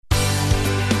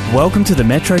Welcome to the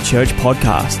Metrochurch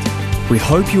podcast. We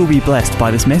hope you will be blessed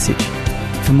by this message.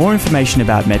 For more information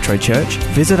about Metrochurch,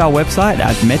 visit our website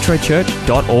at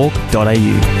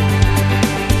metrochurch.org.au.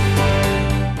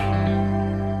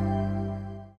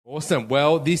 Awesome.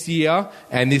 Well, this year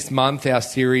and this month, our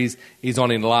series is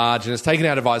on Enlarge, and it's taken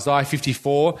out of Isaiah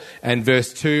 54 and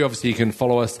verse 2. Obviously, you can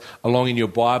follow us along in your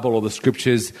Bible, or the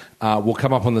scriptures will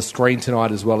come up on the screen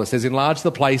tonight as well. It says, "Enlarge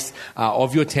the place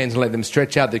of your tent and let them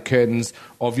stretch out the curtains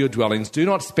of your dwellings. Do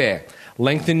not spare.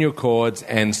 Lengthen your cords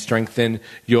and strengthen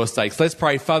your stakes." Let's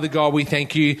pray. Father God, we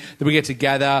thank you that we get to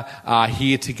gather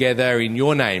here together in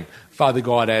your name, Father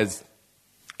God, as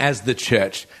the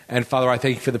church. And Father, I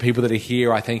thank you for the people that are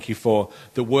here. I thank you for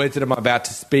the words that I'm about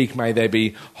to speak. May they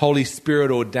be Holy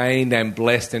Spirit ordained and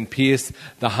blessed and pierce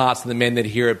the hearts of the men that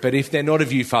hear it. But if they're not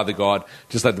of you, Father God,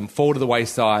 just let them fall to the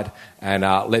wayside and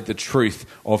let the truth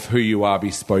of who you are be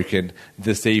spoken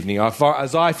this evening.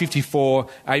 Isaiah 54,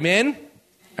 amen?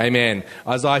 Amen.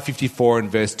 Isaiah 54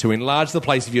 and verse 2. "Enlarge the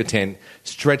place of your tent,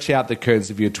 stretch out the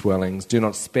curtains of your dwellings. Do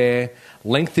not spare,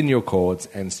 lengthen your cords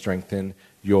and strengthen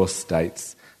your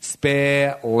stakes."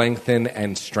 Spare, lengthen,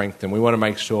 and strengthen. We want to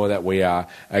make sure that we are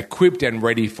equipped and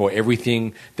ready for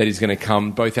everything that is going to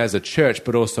come, both as a church,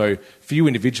 but also for you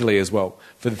individually as well,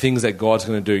 for the things that God's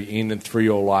going to do in and through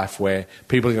your life, where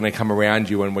people are going to come around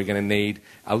you and we're going to need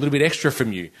a little bit extra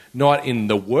from you. Not in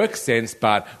the work sense,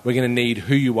 but we're going to need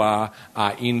who you are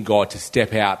in God to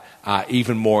step out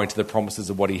even more into the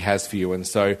promises of what he has for you. And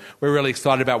so we're really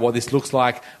excited about what this looks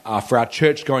like for our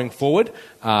church going forward,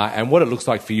 and what it looks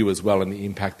like for you as well, and the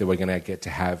impact that we're going to get to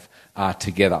have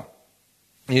together.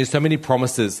 There's so many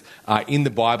promises in the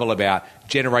Bible about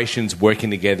generations working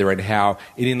together and how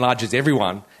it enlarges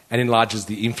everyone and enlarges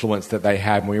the influence that they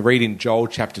have. And we read in Joel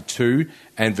chapter 2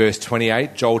 and verse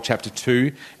 28, Joel chapter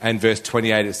 2 and verse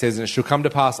 28, it says, "And it shall come to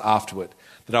pass afterward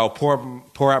that I will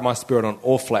pour out my spirit on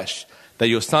all flesh, that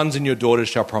your sons and your daughters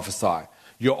shall prophesy,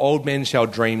 your old men shall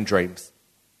dream dreams,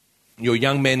 your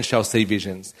young men shall see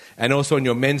visions, and also on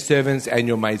your men servants and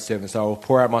your maid servants I will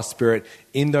pour out my spirit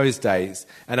in those days,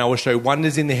 and I will show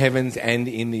wonders in the heavens and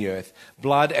in the earth,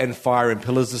 blood and fire and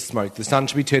pillars of smoke. The sun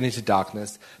shall be turned into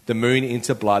darkness, the moon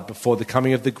into blood, before the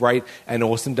coming of the great and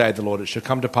awesome day of the Lord. It shall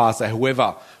come to pass that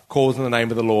whoever calls on the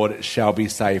name of the Lord shall be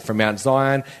saved. From Mount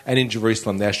Zion and in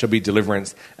Jerusalem there shall be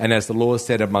deliverance, and as the Lord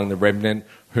said, among the remnant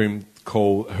whom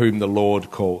the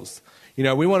Lord calls." You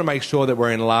know, we want to make sure that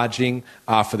we're enlarging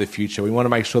for the future. We want to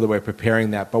make sure that we're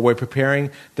preparing that, but we're preparing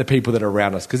the people that are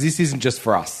around us, because this isn't just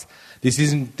for us. This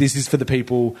is for the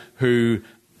people who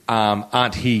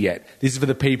aren't here yet. This is for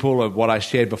the people of what I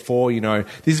shared before. You know,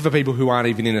 this is for people who aren't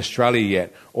even in Australia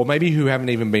yet, or maybe who haven't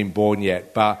even been born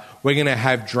yet. But we're going to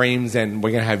have dreams and we're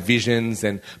going to have visions,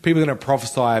 and people are going to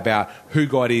prophesy about who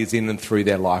God is in and through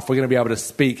their life. We're going to be able to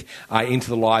speak into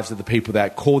the lives of the people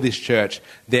that call this church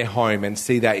their home, and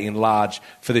see that enlarge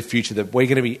for the future, that we're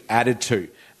going to be added to.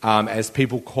 As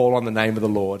people call on the name of the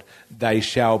Lord, they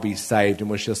shall be saved, and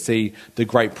we shall see the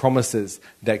great promises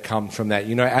that come from that.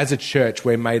 You know, as a church,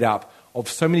 we're made up of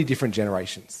so many different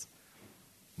generations.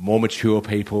 More mature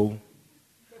people,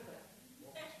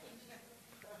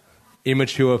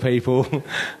 immature people,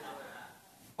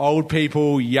 old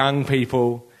people, young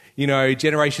people, you know,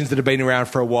 generations that have been around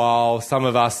for a while, some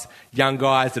of us young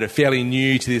guys that are fairly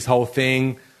new to this whole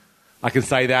thing. I can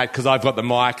say that because I've got the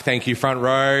mic. Thank you, front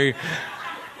row.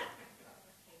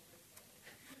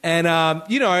 And,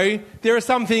 you know, there are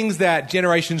some things that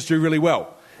generations do really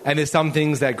well. And there's some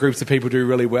things that groups of people do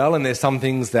really well. And there's some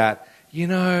things that, you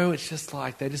know, it's just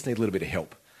like they just need a little bit of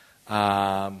help.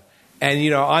 And, you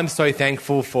know, I'm so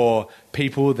thankful for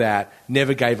people that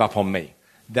never gave up on me,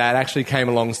 that actually came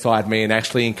alongside me and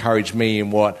actually encouraged me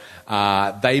in what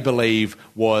they believe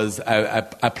was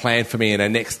a plan for me and a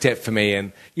next step for me.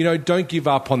 And, you know, don't give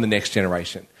up on the next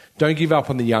generation. Don't give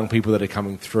up on the young people that are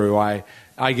coming through.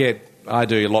 I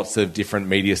do lots of different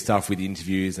media stuff with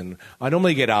interviews, and I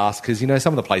normally get asked, because, you know,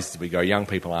 some of the places we go, young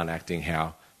people aren't acting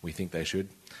how we think they should,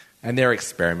 and they're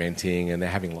experimenting and they're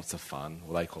having lots of fun,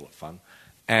 well, they call it fun.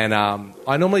 And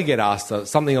I normally get asked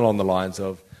something along the lines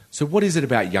of, "So what is it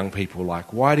about young people?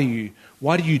 Like, why do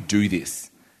you do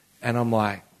this?" And I'm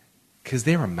like, because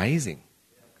they're amazing.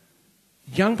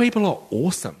 Young people are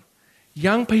awesome.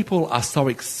 Young people are so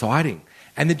exciting.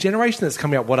 And the generation that's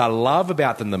coming up, what I love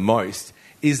about them the most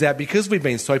is that because we've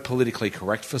been so politically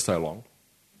correct for so long,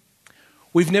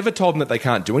 we've never told them that they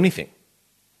can't do anything.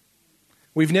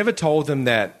 We've never told them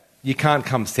that you can't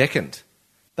come second.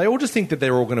 They all just think that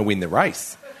they're all going to win the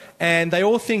race. And they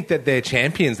all think that they're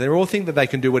champions. They all think that they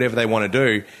can do whatever they want to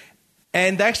do.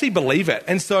 And they actually believe it.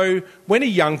 And so when a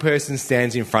young person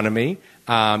stands in front of me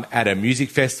at a music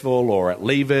festival or at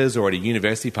Levers or at a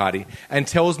university party and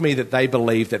tells me that they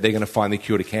believe that they're going to find the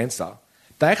cure to cancer,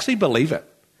 they actually believe it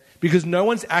because no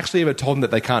one's actually ever told them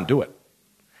that they can't do it.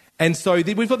 And so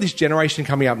we've got this generation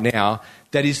coming up now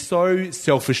that is so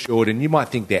self-assured, and you might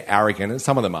think they're arrogant, and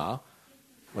some of them are.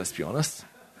 Let's be honest.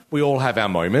 We all have our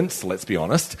moments, let's be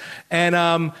honest.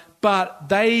 And but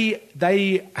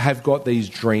they have got these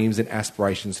dreams and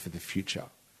aspirations for the future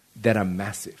that are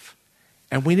massive.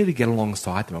 And we need to get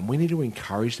alongside them, and we need to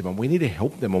encourage them, and we need to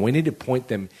help them, and we need to point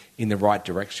them in the right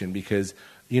direction because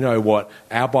you know what?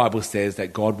 Our Bible says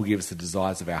that God will give us the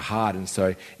desires of our heart. And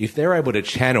so if they're able to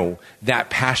channel that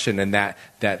passion and that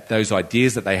those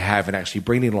ideas that they have and actually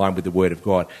bring it in line with the Word of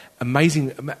God,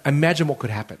 amazing. Imagine what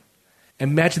could happen.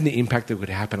 Imagine the impact that could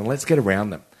happen. And let's get around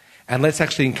them. And let's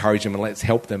actually encourage them and let's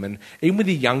help them. And even with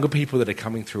the younger people that are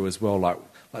coming through as well, like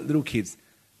little kids,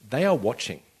 they are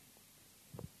watching.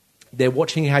 They're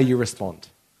watching how you respond.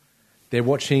 They're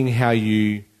watching how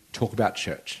you talk about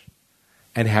church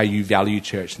and how you value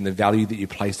church and the value that you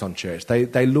place on church.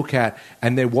 They look at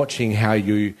and they're watching how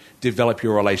you develop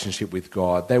your relationship with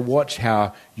God. They watch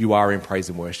how you are in praise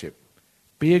and worship.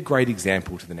 Be a great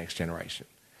example to the next generation.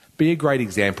 Be a great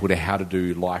example to how to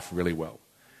do life really well.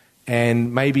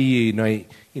 And maybe, you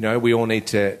know, we all need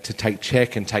to take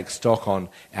check and take stock on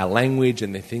our language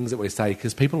and the things that we say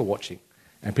because people are watching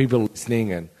and people are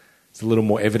listening. And it's a little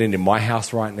more evident in my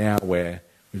house right now where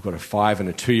we've got a 5 and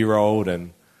a 2-year-old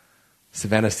and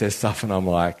Savannah says stuff and I'm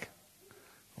like,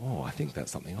 oh, I think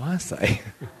that's something I say.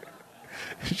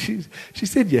 She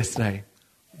said yesterday,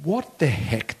 what the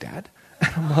heck, Dad?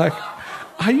 And I'm like,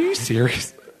 are you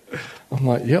serious? I'm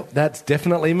like, yep, that's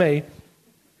definitely me.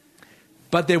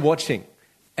 But they're watching.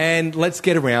 And let's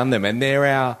get around them. And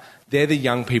they're the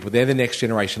young people. They're the next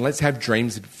generation. Let's have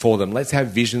dreams for them. Let's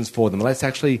have visions for them. Let's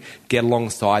actually get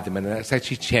alongside them and let's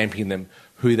actually champion them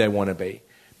who they want to be.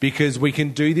 Because we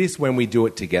can do this when we do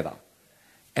it together.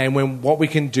 And when what we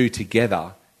can do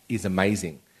together is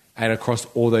amazing and across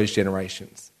all those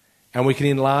generations. And we can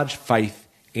enlarge faith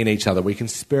in each other. We can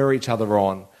spur each other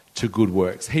on to good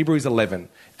works. Hebrews 11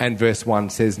 and verse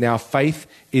 1 says, now faith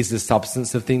is the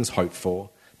substance of things hoped for,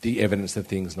 the evidence of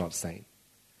things not seen.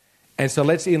 And so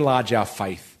let's enlarge our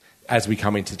faith as we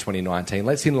come into 2019.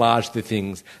 Let's enlarge the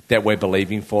things that we're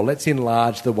believing for. Let's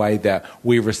enlarge the way that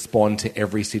we respond to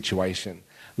every situation.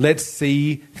 Let's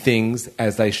see things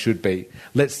as they should be.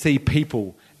 Let's see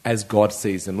people as God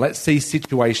sees them. Let's see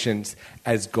situations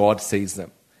as God sees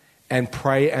them. And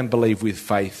pray and believe with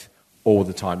faith all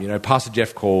the time. You know, Pastor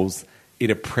Jeff calls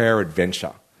it a prayer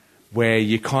adventure where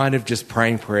you're kind of just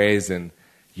praying prayers and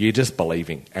you're just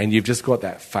believing and you've just got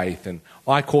that faith. And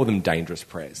I call them dangerous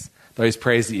prayers. Those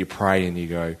prayers that you pray and you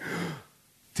go,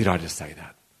 did I just say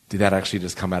that? Did that actually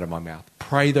just come out of my mouth?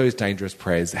 Pray those dangerous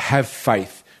prayers. Have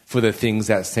faith for the things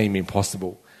that seem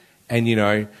impossible. And, you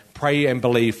know, pray and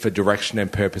believe for direction and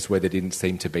purpose where there didn't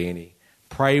seem to be any.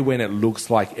 Pray when it looks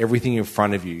like everything in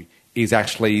front of you is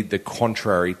actually the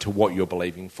contrary to what you're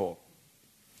believing for.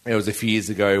 It was a few years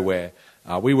ago where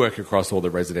we work across all the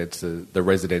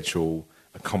residential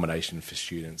accommodation for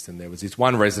students. And there was this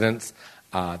one residence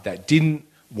that didn't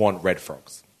want red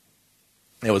frogs.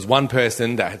 There was one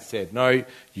person that had said, no,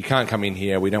 you can't come in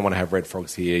here. We don't want to have red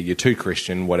frogs here. You're too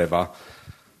Christian, whatever.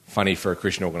 Funny for a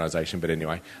Christian organisation, but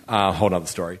anyway, whole other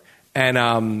story.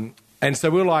 And so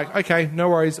we were like, okay, no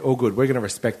worries, all good. We're going to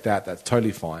respect that. That's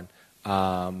totally fine.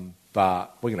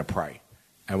 But we're going to pray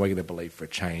and we're going to believe for a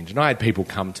change. And I had people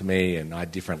come to me and I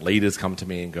had different leaders come to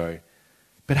me and go,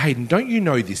 but Hayden, don't you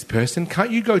know this person?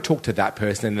 Can't you go talk to that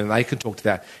person and then they can talk to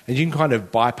that? And you can kind of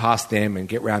bypass them and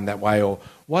get around that way. Or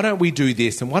why don't we do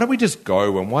this? And why don't we just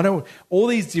go? And why don't all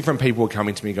these different people are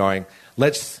coming to me going,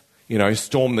 let's, you know,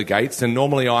 storm the gates. And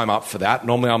normally I'm up for that.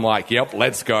 Normally I'm like, yep,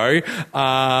 let's go.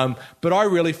 But I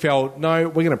really felt, no,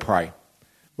 we're going to pray.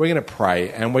 We're going to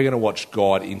pray and we're going to watch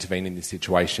God intervene in this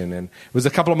situation. And it was a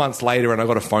couple of months later and I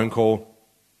got a phone call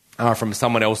from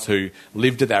someone else who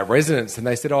lived at that residence. And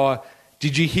they said, oh,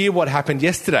 did you hear what happened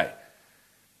yesterday?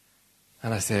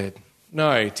 And I said,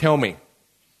 no, tell me.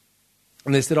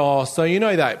 And they said, oh, so you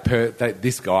know that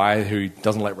this guy who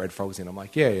doesn't let red frogs in? I'm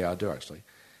like, yeah, I do actually.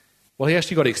 Well, he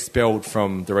actually got expelled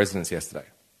from the residence yesterday.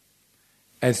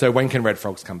 And so when can red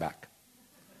frogs come back?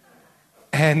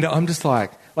 And I'm just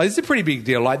like, this is a pretty big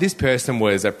deal. Like, this person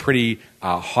was a pretty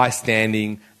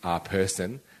high-standing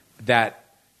person that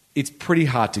it's pretty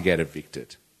hard to get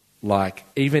evicted. Like,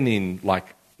 even in, like,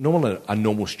 a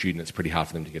normal student, it's pretty hard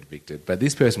for them to get evicted. But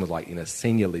this person was, like, in a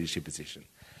senior leadership position.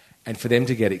 And for them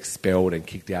to get expelled and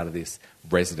kicked out of this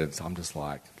residence, I'm just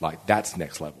like that's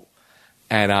next level.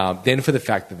 And then for the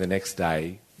fact that the next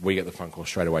day we get the phone call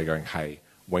straight away going, hey,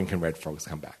 when can Red Frogs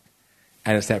come back?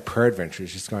 And it's that prayer adventure.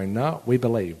 It's just going, no, we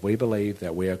believe. We believe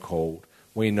that we are called.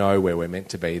 We know where we're meant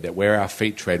to be, that where our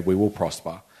feet tread, we will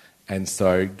prosper. And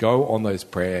so go on those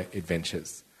prayer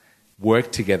adventures.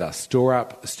 Work together. Stir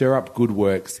up good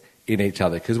works in each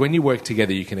other. Because when you work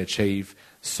together, you can achieve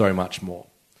so much more.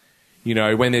 You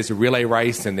know, when there's a relay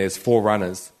race and there's 4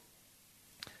 runners,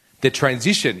 the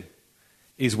transition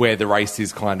is where the race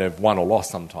is kind of won or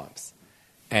lost sometimes.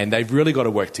 And they've really got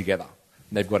to work together.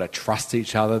 They've got to trust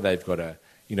each other. They've got to,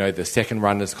 you know, the second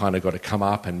runner's kind of got to come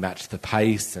up and match the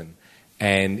pace.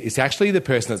 And it's actually the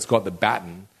person that's got the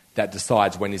baton that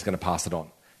decides when he's going to pass it on.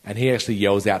 And he actually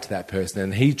yells out to that person,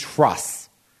 and he trusts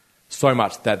so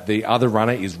much that the other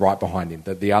runner is right behind him,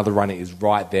 that the other runner is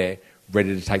right there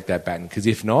ready to take that baton. Because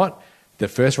if not, the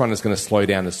first runner is going to slow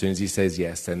down as soon as he says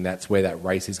yes, and that's where that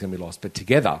race is going to be lost. But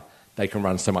together, they can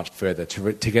run so much further.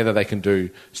 Together, they can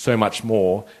do so much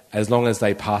more as long as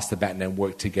they pass the baton and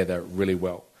work together really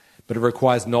well. But it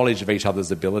requires knowledge of each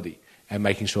other's ability and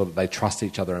making sure that they trust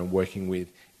each other and working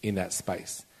with in that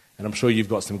space. And I'm sure you've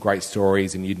got some great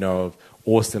stories and you know of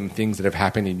awesome things that have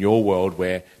happened in your world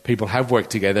where people have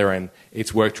worked together and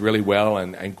it's worked really well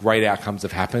and great outcomes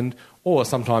have happened. Or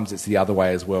sometimes it's the other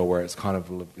way as well, where it's kind of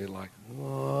a little bit like,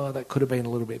 oh, that could have been a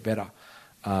little bit better.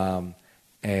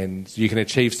 And you can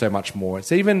achieve so much more.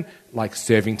 It's even like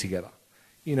serving together.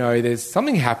 You know, there's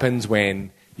something happens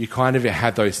when you kind of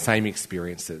have those same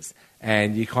experiences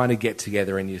and you kind of get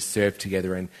together and you serve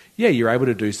together and, yeah, you're able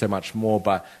to do so much more,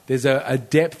 but there's a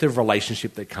depth of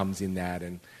relationship that comes in that.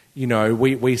 And, you know,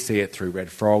 we see it through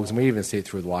Red Frogs, and we even see it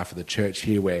through the life of the church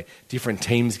here, where different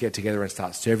teams get together and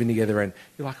start serving together, and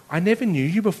you're like, I never knew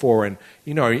you before. And,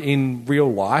 you know, in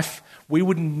real life, we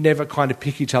would never kind of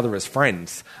pick each other as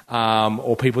friends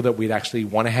or people that we'd actually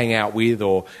want to hang out with,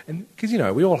 because, you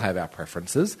know, we all have our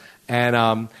preferences.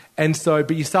 And so,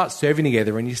 but you start serving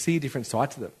together and you see a different side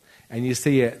to them. And you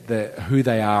see who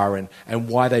they are and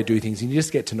why they do things, and you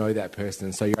just get to know that person.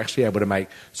 And so you're actually able to make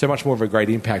so much more of a great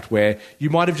impact, where you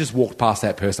might have just walked past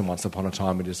that person once upon a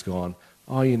time and just gone,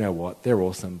 oh, you know what, they're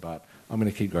awesome, but I'm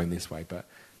going to keep going this way. But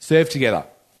serve together.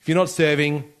 If you're not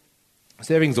serving,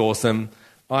 serving's awesome.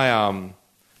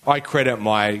 I credit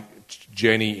my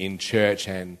journey in church,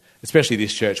 and especially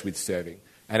this church, with serving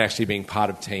and actually being part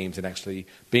of teams and actually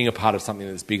being a part of something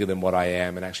that's bigger than what I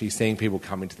am, and actually seeing people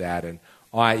come into that. And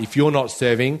if you're not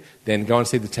serving, then go and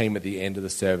see the team at the end of the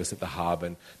service at the hub,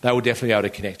 and they will definitely be able to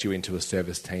connect you into a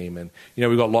service team. And, you know,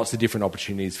 we've got lots of different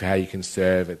opportunities for how you can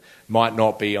serve. It might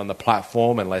not be on the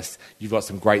platform unless you've got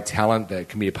some great talent that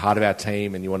can be a part of our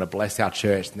team and you want to bless our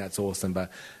church, then that's awesome.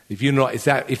 But if you're not,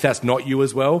 if that's not you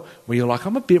as well, where you're like,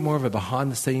 I'm a bit more of a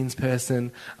behind-the-scenes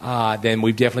person, then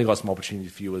we've definitely got some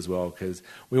opportunities for you as well, because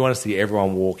we want to see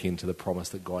everyone walk into the promise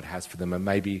that God has for them, and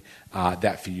maybe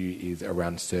that for you is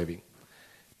around serving.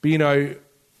 But, you know,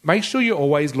 make sure you're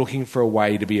always looking for a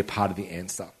way to be a part of the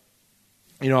answer.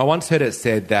 You know, I once heard it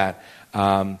said that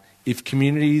if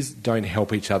communities don't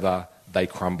help each other, they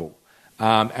crumble.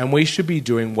 And we should be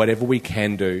doing whatever we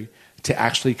can do to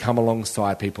actually come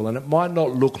alongside people. And it might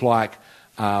not look like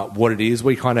what it is.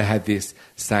 We kind of had this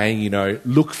saying, you know,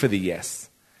 look for the yes.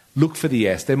 Look for the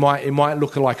yes. It might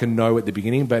look like a no at the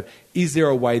beginning, but is there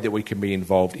a way that we can be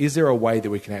involved? Is there a way that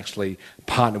we can actually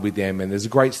partner with them? And there's a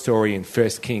great story in 1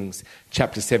 Kings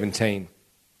chapter 17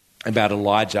 about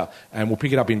Elijah, and we'll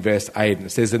pick it up in verse 8. And it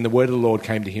says, and the word of the Lord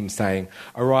came to him, saying,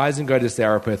 arise and go to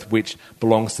Zarephath, which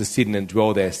belongs to Sidon, and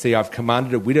dwell there. See, I've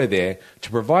commanded a widow there to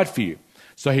provide for you.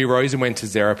 So he rose and went to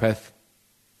Zarephath.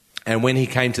 And when he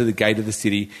came to the gate of the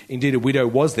city, indeed a widow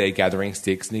was there gathering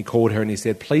sticks, and he called her and he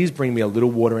said, please bring me a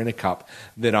little water in a cup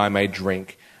that I may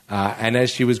drink. And as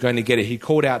she was going to get it, he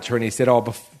called out to her and he said,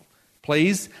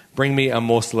 please bring me a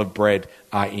morsel of bread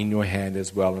in your hand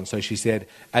as well. And so she said,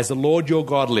 as the Lord your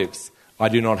God lives, I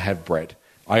do not have bread.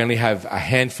 I only have a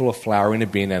handful of flour in a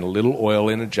bin and a little oil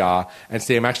in a jar. And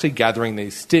see, I'm actually gathering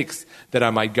these sticks that I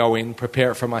may go in,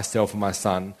 prepare it for myself and my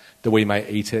son, that we may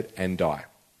eat it and die.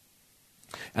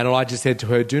 And Elijah said to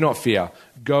her, do not fear.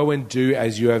 Go and do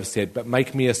as you have said, but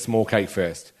make me a small cake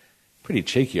first. Pretty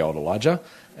cheeky, old Elijah.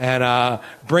 And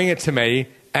bring it to me.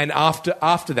 And after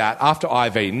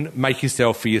I've eaten, make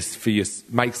some for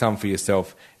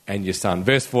yourself and your son.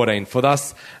 Verse 14, for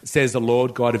thus says the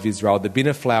Lord God of Israel, the bin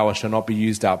of flour shall not be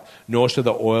used up, nor shall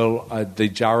the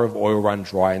jar of oil run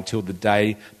dry until the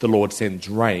day the Lord sends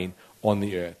rain on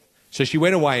the earth. So she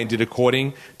went away and did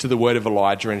according to the word of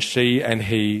Elijah, and she and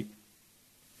he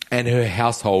and her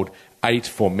household ate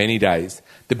for many days.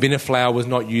 The bin of flour was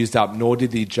not used up, nor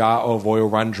did the jar of oil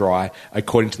run dry,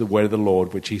 according to the word of the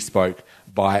Lord, which he spoke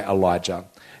by Elijah.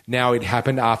 Now it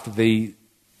happened after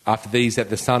After these, that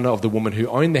the son of the woman who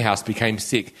owned the house became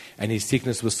sick, and his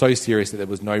sickness was so serious that there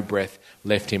was no breath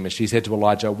left him. And she said to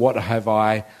Elijah, "What have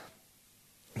I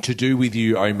to do with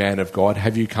you, O man of God?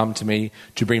 Have you come to me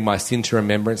to bring my sin to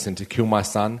remembrance and to kill my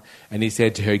son?" And he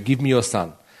said to her, "Give me your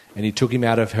son." And he took him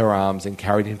out of her arms and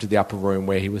carried him to the upper room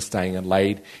where he was staying and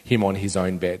laid him on his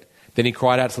own bed. Then he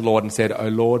cried out to the Lord and said, "O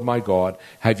Lord my God,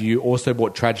 have you also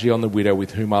brought tragedy on the widow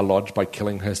with whom I lodged by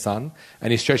killing her son?"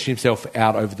 And he stretched himself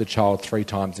out over the child 3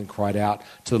 times and cried out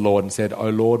to the Lord and said, "O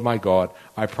Lord my God,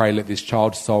 I pray let this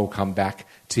child's soul come back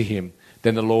to him."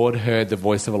 Then the Lord heard the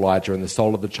voice of Elijah, and the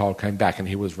soul of the child came back, and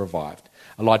he was revived.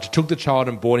 Elijah took the child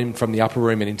and brought him from the upper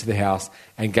room and into the house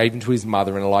and gave him to his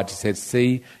mother. And Elijah said,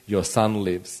 "See, your son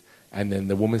lives." And then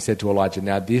the woman said to Elijah,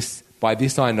 "Now by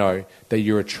this I know that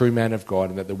you're a true man of God,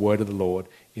 and that the word of the Lord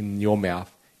in your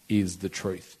mouth is the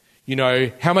truth." You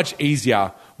know, how much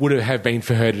easier would it have been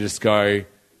for her to just go,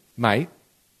 "Mate,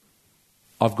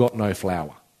 I've got no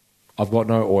flour. I've got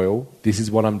no oil. This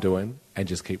is what I'm doing," and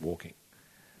just keep walking.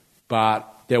 But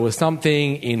there was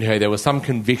something in her, there was some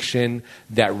conviction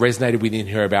that resonated within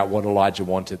her about what Elijah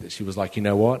wanted, that she was like, "You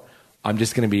know what? I'm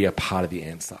just going to be a part of the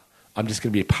answer. I'm just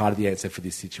going to be a part of the answer for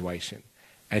this situation."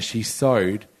 And she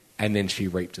sowed, and then she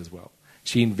reaped as well.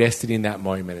 She invested in that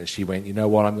moment, and she went, "You know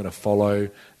what? I'm going to follow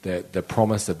the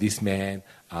promise of this man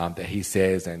that he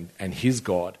says and his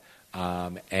God."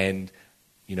 And,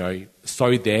 you know,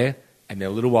 sowed there, and then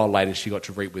a little while later she got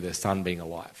to reap with her son being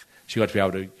alive. She got to be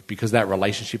able to, because of that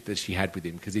relationship that she had with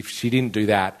him. Because if she didn't do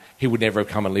that, he would never have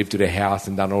come and lived at her house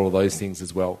and done all of those things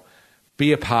as well.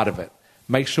 Be a part of it.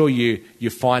 Make sure you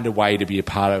find a way to be a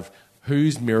part of.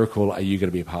 Whose miracle are you going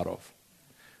to be a part of?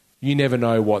 You never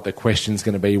know what the question's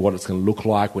going to be, what it's going to look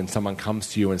like when someone comes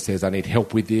to you and says, "I need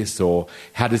help with this," or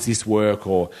 "How does this work?"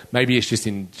 Or maybe it's just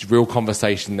in real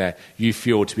conversation that you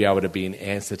feel to be able to be an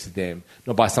answer to them,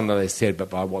 not by something they said, but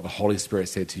by what the Holy Spirit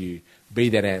said to you. Be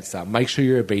that answer. Make sure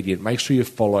you're obedient. Make sure you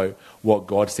follow what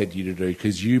God said you to do,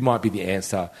 because you might be the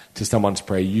answer to someone's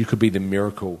prayer. You could be the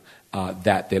miracle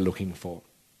that they're looking for.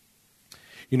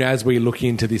 You know, as we look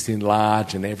into this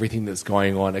Enlarge and everything that's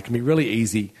going on, it can be really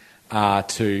easy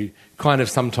to kind of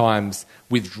sometimes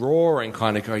withdraw and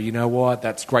kind of go, "You know what,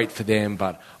 that's great for them,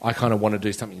 but I kind of want to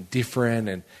do something different,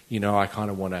 and, you know, I kind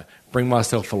of want to bring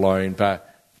myself alone."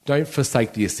 But don't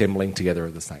forsake the assembling together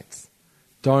of the saints.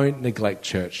 Don't neglect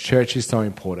church. Church is so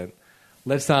important.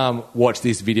 Let's watch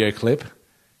this video clip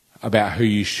about who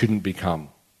you shouldn't become.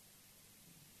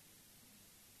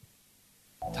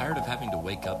 Tired of having to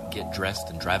wake up, get dressed,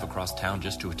 and drive across town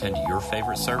just to attend your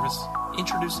favorite service?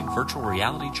 Introducing Virtual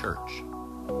Reality Church.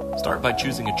 Start by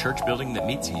choosing a church building that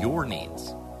meets your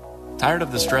needs. Tired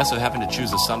of the stress of having to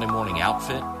choose a Sunday morning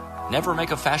outfit? Never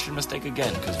make a fashion mistake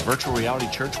again, because Virtual Reality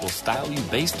Church will style you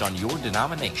based on your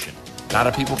denomination. Not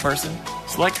a people person?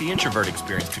 Select the Introvert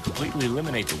Experience to completely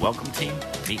eliminate the welcome team,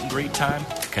 meet and greet time,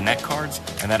 connect cards,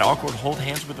 and that awkward hold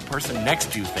hands with the person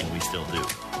next to you thing we still do.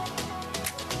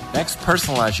 Next,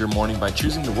 personalize your morning by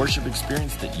choosing the worship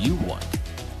experience that you want.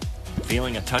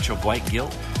 Feeling a touch of white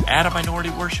guilt? Add a minority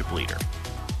worship leader.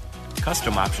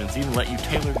 Custom options even let you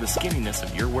tailor the skinniness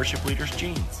of your worship leader's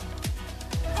jeans.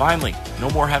 Finally, no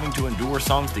more having to endure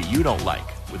songs that you don't like.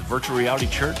 With Virtual Reality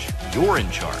Church, you're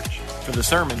in charge. For the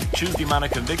sermon, choose the amount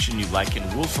of conviction you like,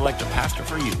 and we'll select a pastor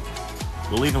for you.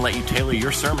 We'll even let you tailor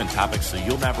your sermon topics so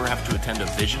you'll never have to attend a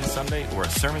Vision Sunday or a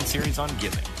sermon series on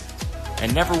giving.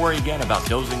 And never worry again about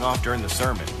dozing off during the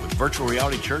sermon. With Virtual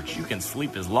Reality Church, you can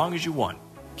sleep as long as you want.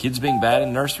 Kids being bad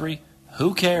in nursery?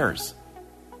 Who cares?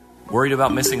 Worried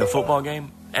about missing a football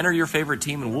game? Enter your favorite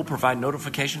team and we'll provide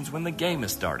notifications when the game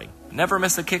is starting. Never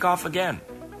miss a kickoff again.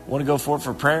 Want to go forward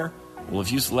for prayer? Well,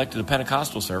 if you selected a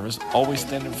Pentecostal service, always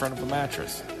stand in front of a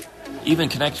mattress. Even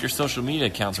connect your social media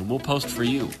accounts and we'll post for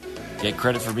you. Get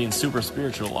credit for being super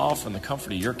spiritual, all from the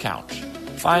comfort of your couch.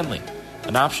 Finally,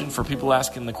 an option for people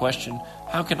asking the question,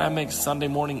 how can I make Sunday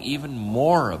morning even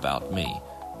more about me?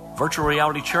 Virtual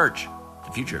Reality Church,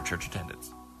 the future of church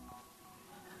attendance.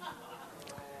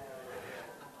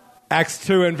 Acts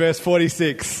 2 and verse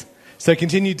 46. So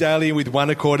continue daily with one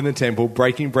accord in the temple,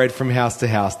 breaking bread from house to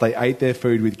house. They ate their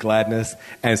food with gladness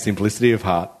and simplicity of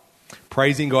heart,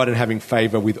 praising God and having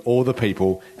favor with all the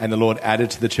people. And the Lord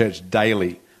added to the church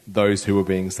daily those who were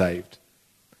being saved.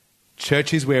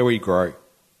 Church is where we grow.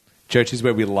 Church is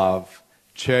where we love.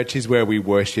 Church is where we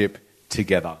worship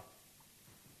together.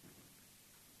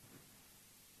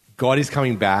 God is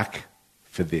coming back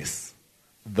for this,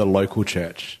 the local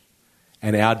church.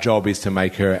 And our job is to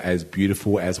make her as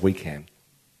beautiful as we can.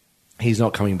 He's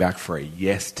not coming back for a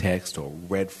yes text or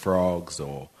red frogs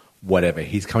or whatever.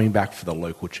 He's coming back for the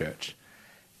local church.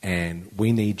 And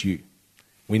we need you.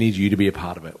 We need you to be a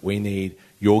part of it. We need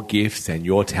your gifts and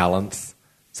your talents.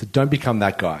 So don't become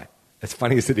that guy. As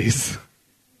funny as it is,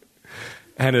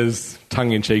 and as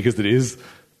tongue-in-cheek as it is,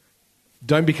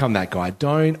 don't become that guy.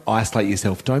 Don't isolate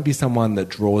yourself. Don't be someone that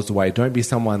draws away. Don't be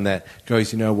someone that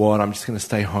goes, you know what, I'm just going to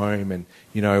stay home and,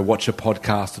 watch a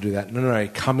podcast or do that. No.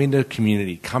 Come into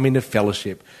community. Come into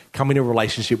fellowship. Come into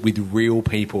relationship with real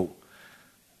people.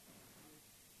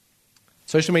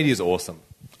 Social media is awesome.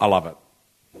 I love it.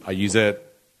 I use it.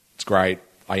 It's great.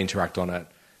 I interact on it.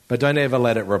 But don't ever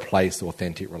let it replace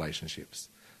authentic relationships.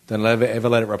 Don't ever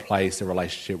let it replace a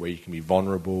relationship where you can be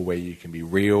vulnerable, where you can be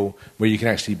real, where you can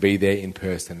actually be there in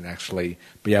person and actually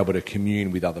be able to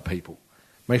commune with other people.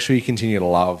 Make sure you continue to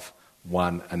love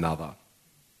one another.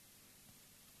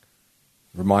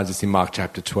 It reminds us in Mark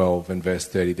chapter 12 and verse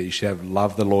 30 that you should have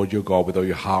loved the Lord your God with all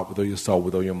your heart, with all your soul,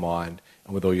 with all your mind,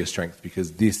 and with all your strength,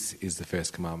 because this is the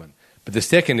first commandment. But the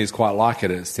second is quite like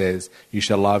it. It says, you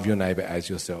shall love your neighbour as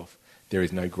yourself. There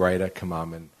is no greater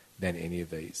commandment than any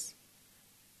of these.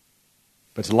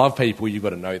 But to love people, you've got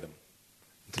to know them.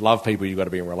 To love people, you've got to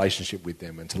be in relationship with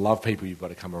them. And to love people, you've got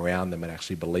to come around them and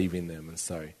actually believe in them. And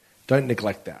so don't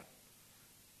neglect that.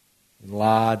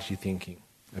 Enlarge your thinking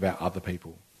about other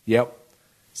people. Yep,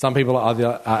 some people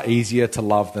are easier to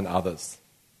love than others.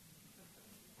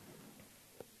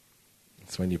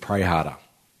 It's when you pray harder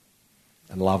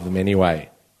and love them anyway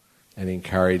and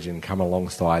encourage and come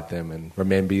alongside them and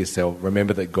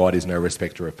remember that God is no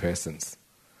respecter of persons.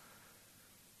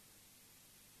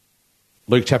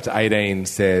 Luke chapter 18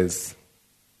 says,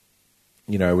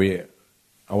 we're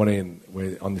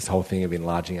on this whole thing of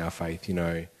enlarging our faith.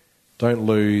 Don't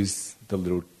lose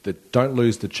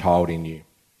the child in you.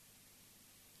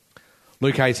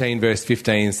 Luke 18 verse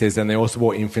 15 says, and they also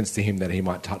brought infants to him that he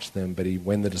might touch them, but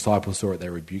when the disciples saw it, they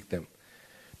rebuked them.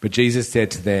 But Jesus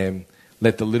said to them,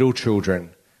 let the little children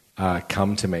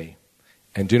come to me,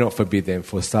 and do not forbid them,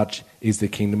 for such is the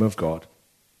kingdom of God.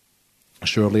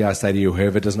 Surely I say to you,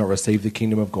 whoever does not receive the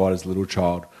kingdom of God as a little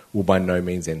child will by no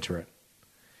means enter it.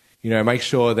 Make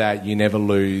sure that you never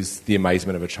lose the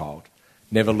amazement of a child.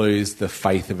 Never lose the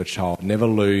faith of a child. Never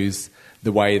lose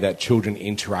the way that children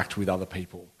interact with other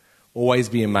people. Always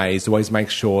be amazed. Always make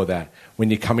sure that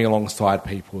when you're coming alongside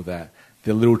people, that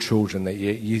they're little children, that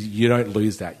you don't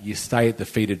lose that. You stay at the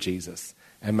feet of Jesus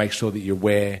and make sure that you're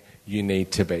where you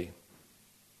need to be.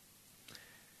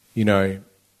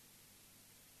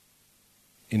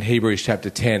 In Hebrews chapter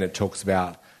 10, it talks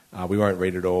about, we won't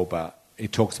read it all, but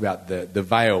it talks about the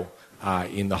veil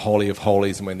in the Holy of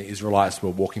Holies. And when the Israelites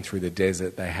were walking through the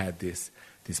desert, they had this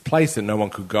place that no one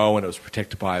could go, and it was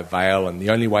protected by a veil. And the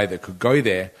only way that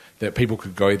people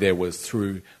could go there was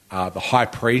through the high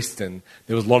priest. And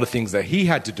there was a lot of things that he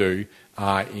had to do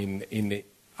in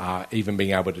even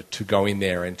being able to go in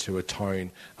there and to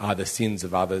atone the sins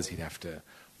of others. He'd have to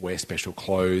wear special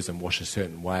clothes and wash a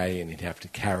certain way, and he'd have to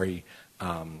carry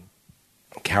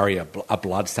a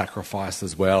blood sacrifice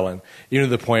as well. And even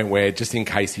to the point where, just in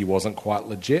case he wasn't quite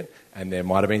legit and there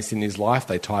might have been sin in his life,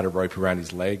 they tied a rope around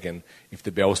his leg, and if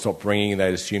the bell stopped ringing,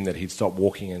 they'd assume that he'd stopped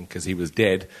walking because he was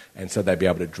dead, and so they'd be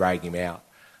able to drag him out.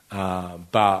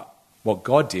 But what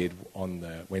God did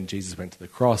when Jesus went to the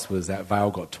cross was that veil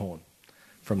got torn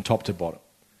from top to bottom.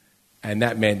 And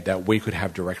that meant that we could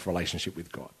have direct relationship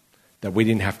with God, that we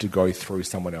didn't have to go through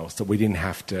someone else, that we didn't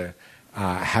have to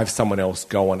have someone else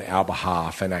go on our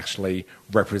behalf and actually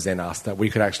represent us, that we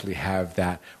could actually have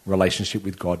that relationship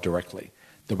with God directly,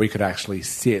 that we could actually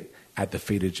sit at the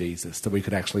feet of Jesus, that we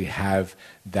could actually have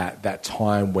that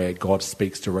time where God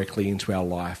speaks directly into our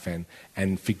life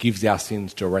and forgives our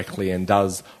sins directly and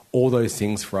does all those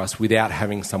things for us without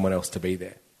having someone else to be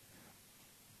there.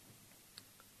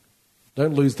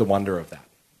 Don't lose the wonder of that.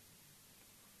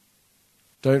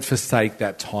 Don't forsake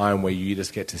that time where you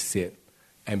just get to sit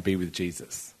and be with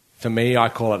Jesus. For me, I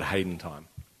call it Hayden time.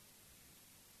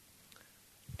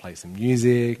 Play some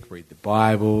music, read the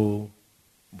Bible,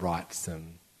 write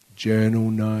some journal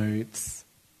notes.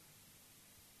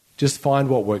 Just find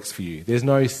what works for you. There's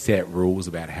no set rules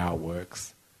about how it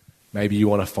works. Maybe you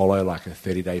want to follow like a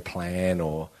 30-day plan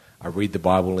or a read the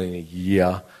Bible in a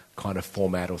year kind of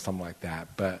format or something like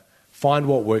that. But find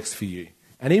what works for you.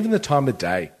 And even the time of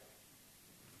day.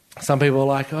 Some people are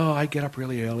like, oh, I get up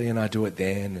really early and I do it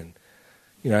then.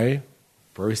 And,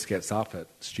 Bruce gets up at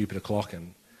stupid o'clock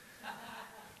and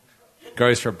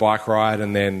goes for a bike ride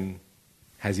and then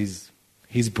has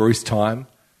his Bruce time.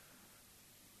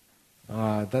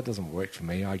 That doesn't work for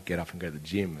me. I get up and go to the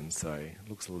gym, and so it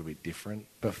looks a little bit different.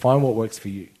 But find what works for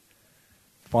you.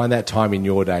 Find that time in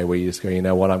your day where you just go, you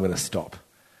know what, I'm going to stop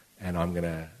and I'm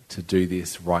going to do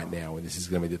this right now. And this is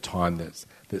going to be the time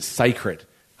that's sacred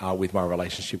with my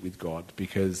relationship with God,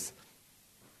 because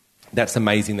that's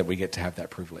amazing that we get to have that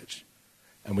privilege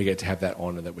and we get to have that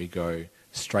honour that we go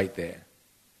straight there.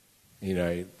 You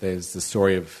know, there's the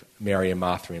story of Mary and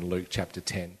Martha in Luke chapter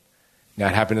 10. Now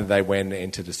it happened that they went and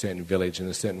entered a certain village, and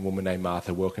a certain woman named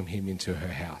Martha welcomed him into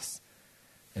her house.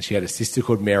 And she had a sister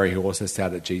called Mary who also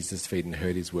sat at Jesus' feet and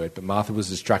heard his word. But Martha was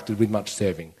distracted with much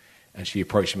serving, and she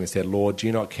approached him and said, "Lord, do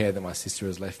you not care that my sister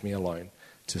has left me alone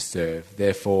to serve?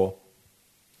 Therefore,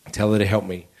 tell her to help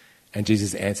me." And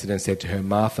Jesus answered and said to her,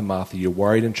 "Martha, Martha, you're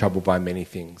worried and troubled by many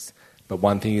things, but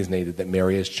one thing is needed, that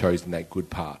Mary has chosen that good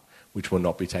part, which will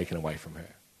not be taken away from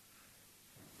her."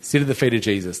 Sit at the feet of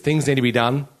Jesus. Things need to be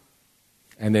done,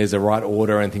 and there's a right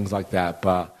order and things like that,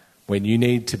 but when you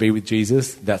need to be with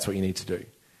Jesus, that's what you need to do.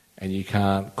 And you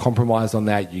can't compromise on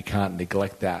that, you can't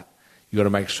neglect that. You've got to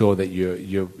make sure that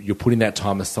you're putting that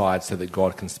time aside so that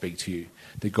God can speak to you,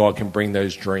 that God can bring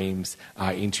those dreams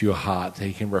into your heart, that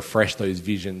he can refresh those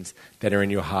visions that are in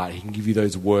your heart. He can give you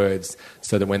those words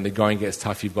so that when the going gets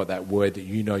tough, you've got that word that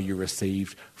you know you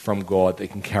received from God that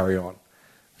can carry on.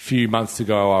 A few months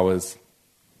ago, I was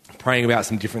praying about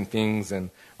some different things,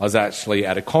 and I was actually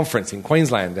at a conference in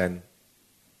Queensland, and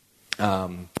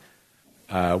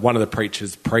one of the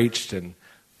preachers preached, and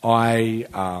I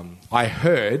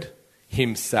heard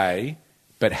him say,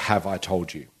 "But have I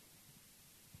told you?"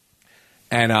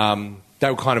 And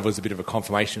that kind of was a bit of a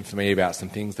confirmation for me about some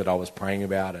things that I was praying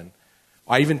about. And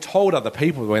I even told other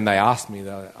people when they asked me,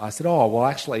 I said, "Oh, well,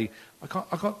 actually, I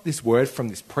got this word from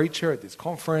this preacher at this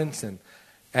conference." And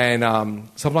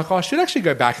so I'm like, "Oh, I should actually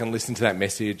go back and listen to that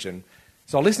message." And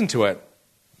so I listened to it,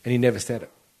 and he never said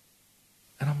it.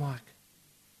 And I'm like,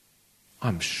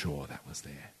 I'm sure that was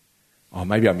there. Oh,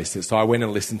 maybe I missed it. So I went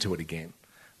and listened to it again,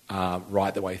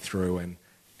 right the way through.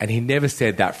 And he never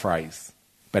said that phrase,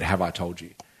 "But have I told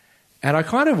you?" And I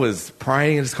kind of was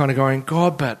praying and just kind of going,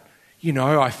 "God, but, you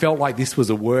know, I felt like this was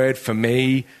a word for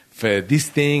me, for this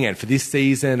thing and for this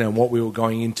season and what we were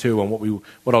going into and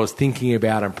what I was thinking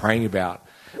about and praying about."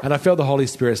 And I felt the Holy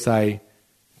Spirit say,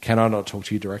 "Can I not talk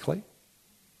to you directly?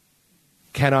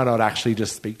 Can I not actually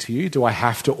just speak to you? Do I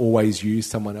have to always use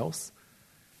someone else?"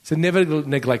 So never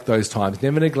neglect those times.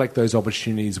 Never neglect those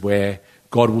opportunities where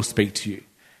God will speak to you.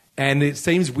 And it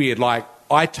seems weird. Like,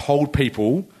 I told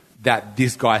people that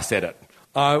this guy said it.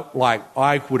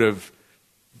 I would have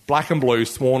black and blue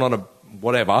sworn on a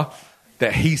whatever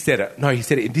that he said it. No, he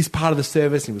said it in this part of the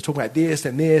service, and he was talking about this,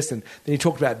 and then he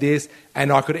talked about this,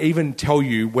 and I could even tell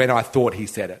you when I thought he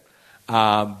said it.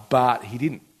 But he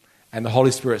didn't. And the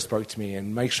Holy Spirit spoke to me.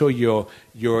 And make sure you're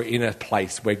in a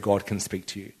place where God can speak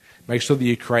to you. Make sure that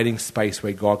you're creating space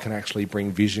where God can actually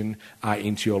bring vision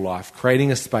into your life.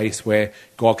 Creating a space where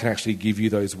God can actually give you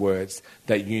those words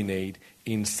that you need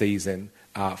in season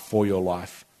for your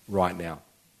life right now.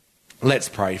 Let's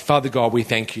pray. Father God, we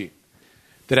thank you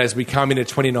that as we come into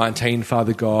 2019,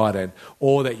 Father God, and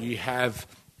all that you have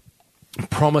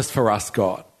promised for us,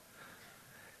 God,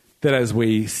 that as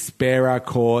we spare our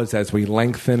cords, as we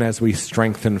lengthen, as we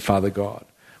strengthen, Father God,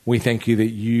 we thank you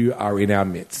that you are in our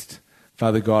midst.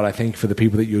 Father God, I thank you for the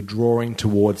people that you're drawing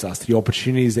towards us, the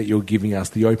opportunities that you're giving us,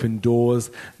 the open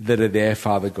doors that are there,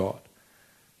 Father God.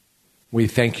 We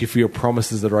thank you for your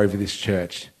promises that are over this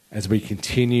church as we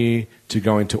continue to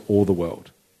go into all the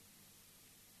world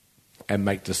and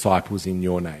make disciples in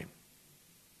your name.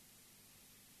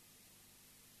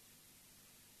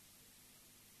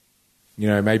 You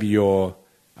know, maybe you're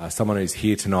someone who's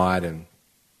here tonight, and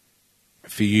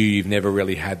for you, you've never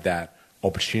really had that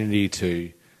opportunity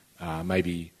to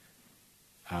maybe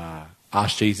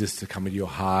ask Jesus to come into your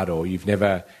heart, or you've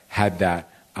never had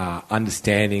that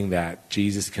understanding that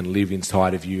Jesus can live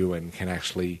inside of you and can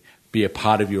actually be a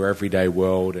part of your everyday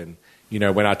world. And, you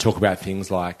know, when I talk about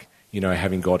things like, you know,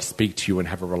 having God speak to you and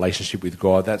have a relationship with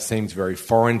God, that seems very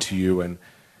foreign to you. And,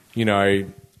 you know,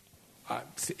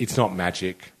 it's not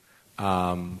magic.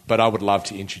 But I would love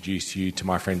to introduce you to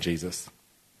my friend Jesus.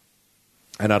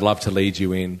 And I'd love to lead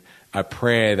you in a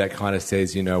prayer that kind of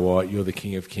says, you know what, you're the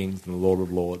King of Kings and the Lord of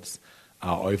Lords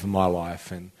over my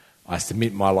life, and I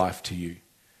submit my life to you.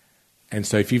 And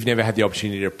so if you've never had the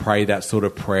opportunity to pray that sort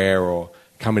of prayer or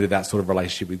come into that sort of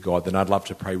relationship with God, then I'd love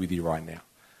to pray with you right now.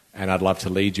 And I'd love to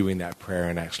lead you in that prayer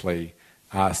and actually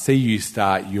see you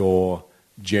start your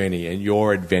journey and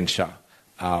your adventure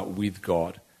with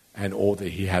God and all that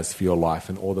he has for your life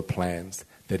and all the plans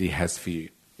that he has for you.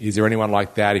 Is there anyone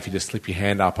like that? If you just slip your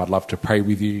hand up, I'd love to pray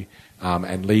with you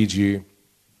and lead you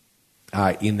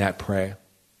in that prayer.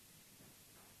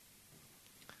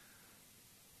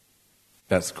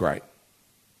 That's great.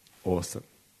 Awesome.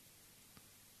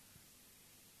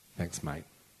 Thanks, mate.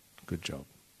 Good job.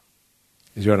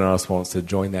 Is there anyone else who wants to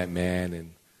join that man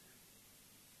in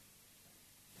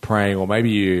praying? Or maybe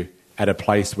you at a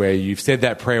place where you've said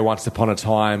that prayer once upon a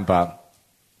time, but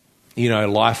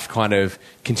life kind of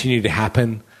continued to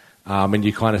happen, and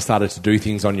you kind of started to do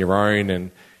things on your own,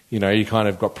 and you kind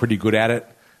of got pretty good at it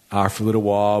for a little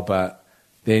while, but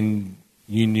then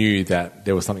you knew that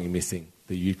there was something missing,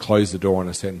 that you closed the door on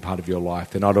a certain part of your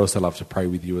life. Then I'd also love to pray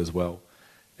with you as well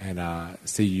and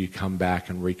see you come back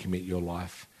and recommit your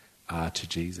life to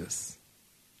Jesus.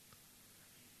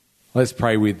 Let's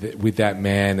pray with that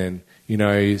man. And,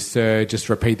 sir, just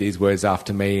repeat these words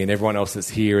after me, and everyone else that's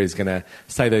here is going to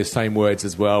say those same words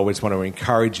as well. We just want to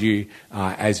encourage you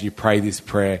as you pray this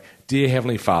prayer. Dear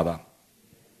Heavenly Father,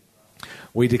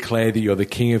 we declare that you're the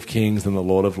King of Kings and the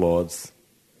Lord of Lords.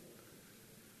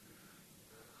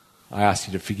 I ask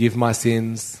you to forgive my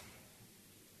sins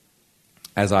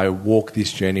as I walk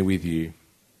this journey with you.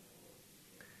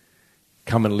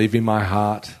 Come and live in my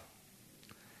heart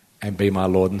and be my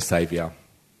Lord and Saviour.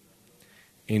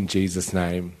 In Jesus'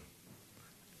 name,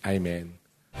 amen.